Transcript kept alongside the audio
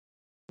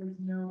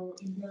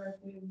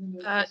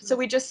So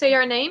we just say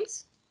our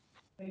names?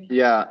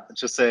 Yeah,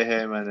 just say,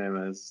 hey, my name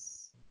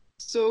is...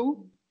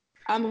 So,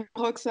 I'm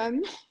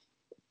Roxane.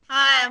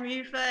 Hi, I'm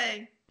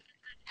Yufei.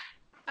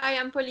 Hi,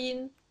 I'm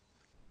Pauline.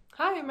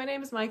 Hi, my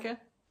name is Maayke.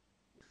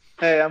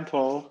 Hey, I'm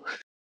Paul.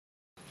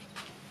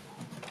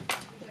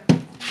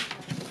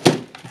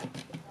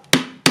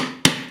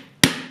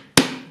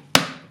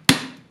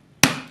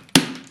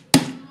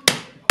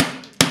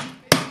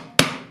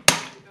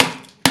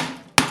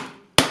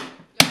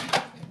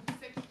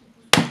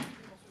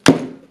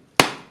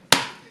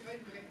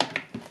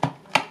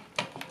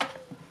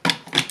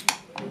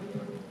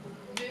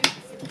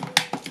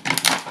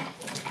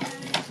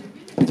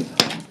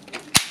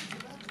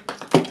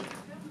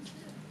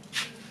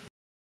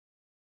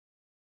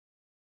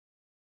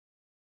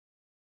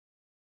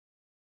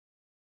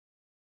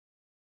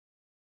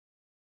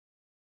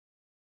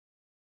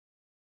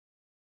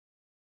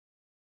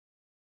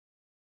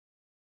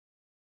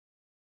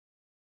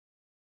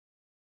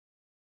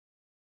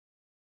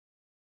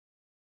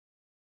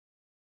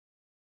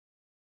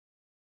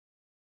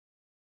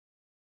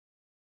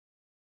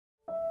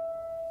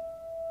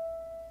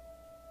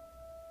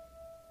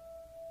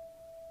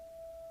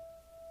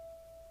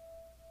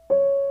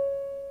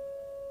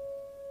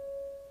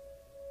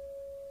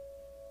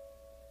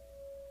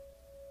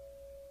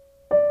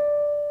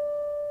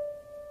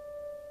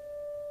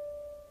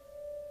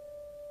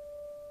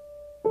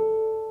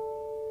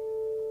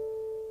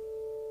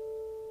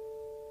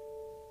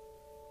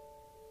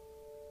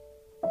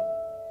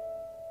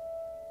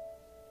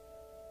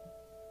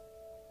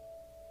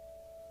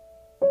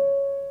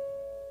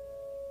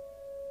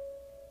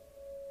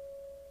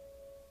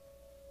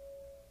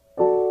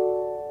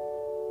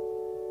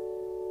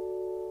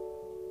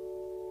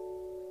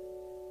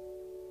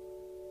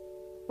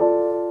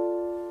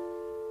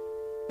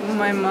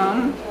 My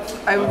mom,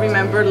 I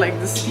remember like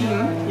the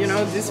scene, you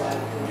know, this,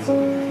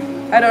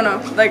 I don't know,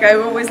 like I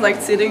always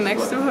liked sitting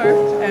next to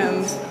her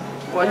and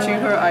watching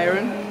her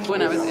iron.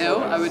 When I was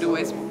ill, I would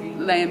always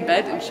lay in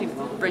bed and she'd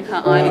bring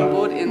her ironing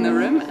board in the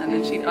room and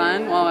then she'd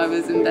iron while I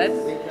was in bed,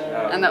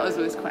 and that was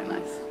always quite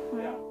nice.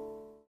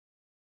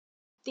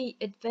 The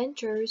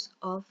Adventures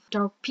of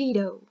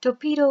Torpedo.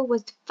 Torpedo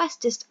was the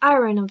fastest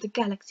iron of the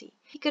galaxy.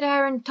 He could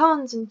iron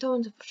tons and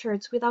tons of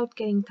shirts without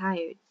getting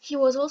tired. He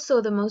was also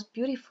the most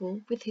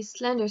beautiful, with his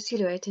slender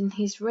silhouette and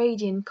his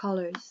radiant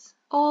colors.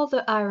 All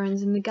the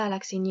irons in the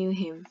galaxy knew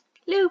him.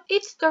 "Look,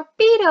 it's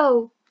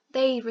Torpedo!"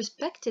 They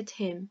respected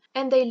him,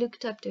 and they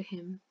looked up to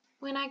him.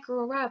 "When I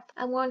grow up,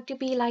 I want to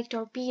be like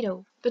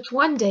Torpedo." But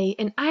one day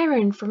an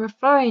iron from a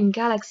foreign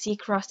galaxy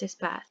crossed his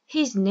path.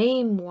 His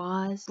name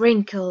was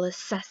Wrinkle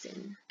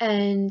Assassin,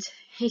 and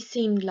he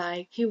seemed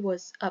like he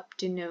was up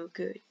to no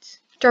good.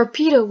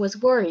 Torpedo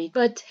was worried,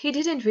 but he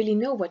didn't really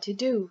know what to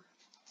do.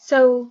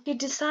 So he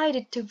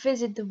decided to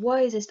visit the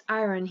wisest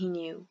iron he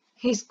knew.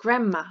 His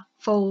grandma,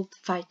 Fold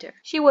Fighter.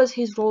 She was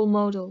his role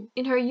model.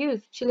 In her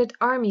youth, she led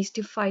armies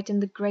to fight in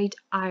the Great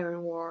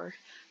Iron War.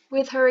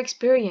 With her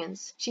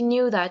experience, she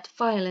knew that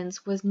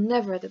violence was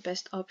never the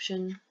best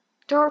option.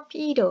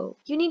 "Torpedo,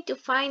 you need to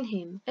find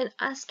him and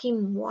ask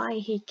him why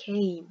he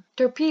came."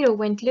 Torpedo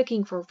went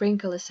looking for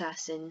Wrinkle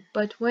Assassin,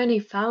 but when he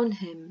found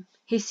him,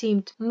 he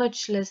seemed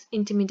much less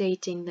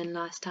intimidating than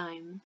last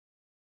time.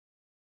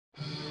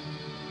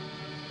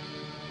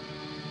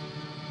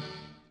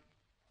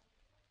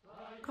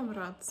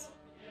 Comrades,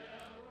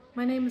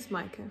 my name is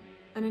Maayke,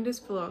 and in this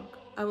vlog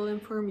I will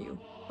inform you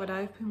what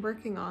I've been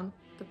working on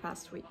the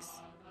past weeks.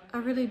 I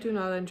really do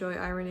not enjoy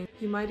ironing.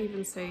 You might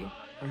even say,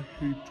 I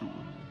hate doing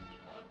it.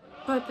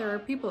 But there are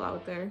people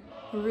out there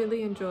who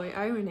really enjoy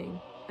ironing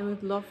and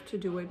would love to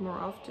do it more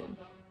often.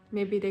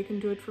 Maybe they can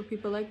do it for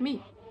people like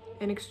me,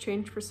 in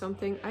exchange for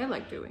something I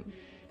like doing.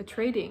 A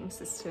trading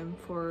system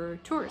for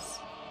tours.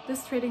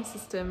 This trading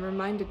system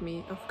reminded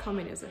me of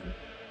communism.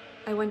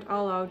 I went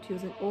all out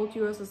using old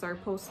USSR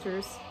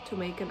posters to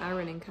make an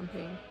ironing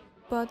campaign.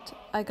 But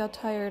I got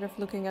tired of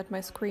looking at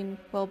my screen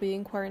while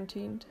being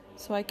quarantined,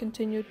 so I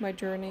continued my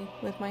journey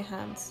with my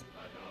hands.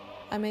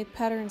 I made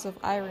patterns of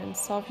irons,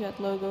 Soviet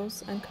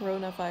logos, and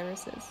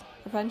coronaviruses.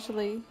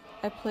 Eventually,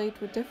 I played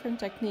with different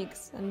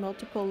techniques and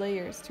multiple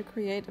layers to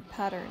create a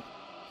pattern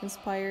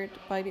inspired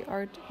by the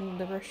art in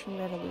the Russian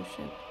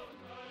Revolution.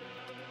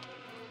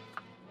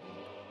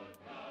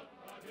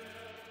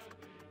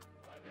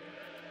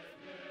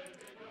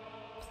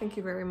 Thank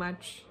you very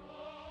much,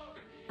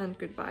 and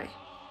goodbye.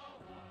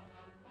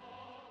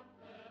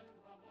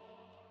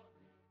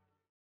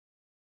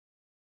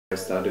 I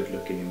started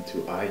looking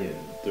into iron.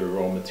 The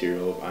raw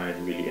material of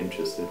iron really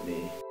interested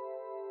me.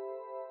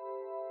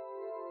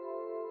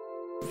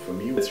 For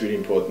me, it's really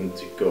important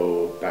to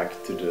go back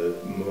to the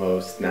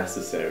most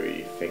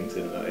necessary things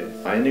in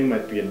life. Ironing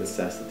might be a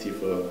necessity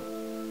for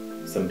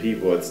some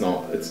people. It's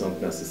not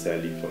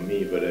necessarily for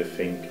me, but I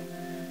think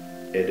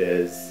it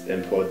is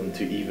important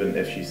to, even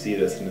if you see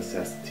it as a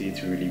necessity,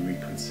 to really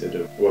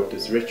reconsider what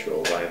this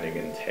ritual of ironing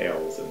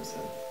entails and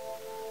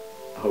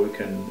how we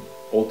can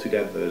all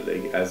together,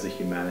 like, as a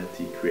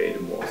humanity, create a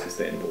more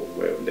sustainable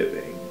way of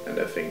living. And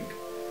I think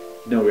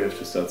no, we have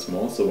to start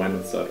small, so why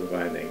not start with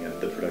ironing and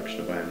the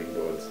production of ironing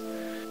boards.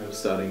 I'm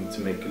starting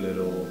to make a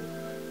little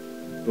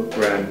book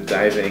where I'm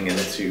diving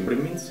into what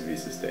it means to be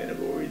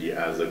sustainable really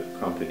as a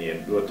company,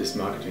 and what this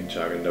marketing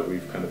jargon that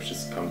we've kind of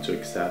just come to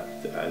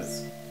accept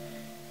as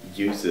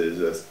users,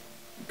 as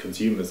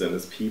consumers and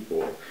as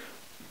people,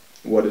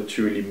 what it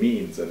truly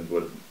means, and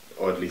what,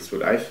 or at least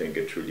what I think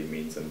it truly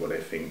means and what I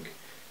think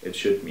it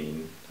should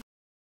mean.